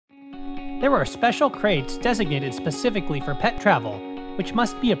There are special crates designated specifically for pet travel, which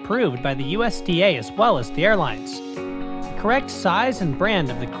must be approved by the USDA as well as the airlines. The correct size and brand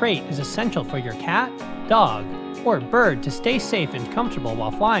of the crate is essential for your cat, dog, or bird to stay safe and comfortable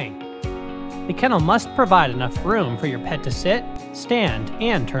while flying. The kennel must provide enough room for your pet to sit, stand,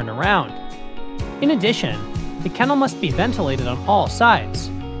 and turn around. In addition, the kennel must be ventilated on all sides.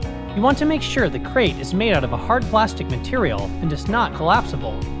 You want to make sure the crate is made out of a hard plastic material and is not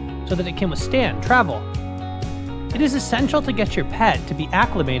collapsible, so that it can withstand travel. It is essential to get your pet to be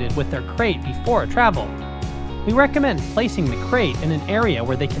acclimated with their crate before travel. We recommend placing the crate in an area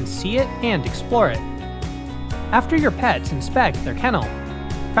where they can see it and explore it. After your pets inspect their kennel,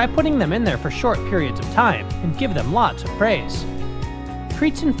 try putting them in there for short periods of time and give them lots of praise.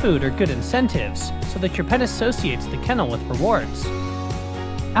 Treats and food are good incentives so that your pet associates the kennel with rewards.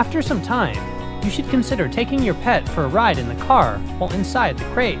 After some time, you should consider taking your pet for a ride in the car while inside the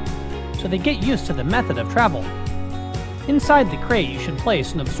crate, so they get used to the method of travel. Inside the crate, you should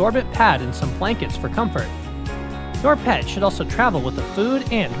place an absorbent pad and some blankets for comfort. Your pet should also travel with a food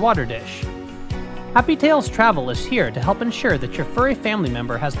and water dish. Happy Tails Travel is here to help ensure that your furry family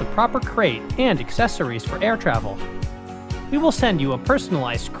member has the proper crate and accessories for air travel. We will send you a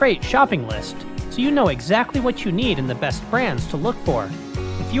personalized crate shopping list so you know exactly what you need and the best brands to look for.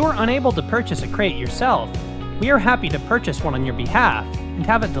 If you are unable to purchase a crate yourself, we are happy to purchase one on your behalf and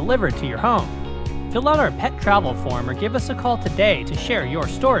have it delivered to your home. Fill out our pet travel form or give us a call today to share your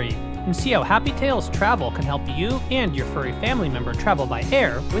story and see how Happy Tails Travel can help you and your furry family member travel by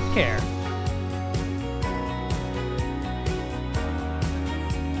air with care.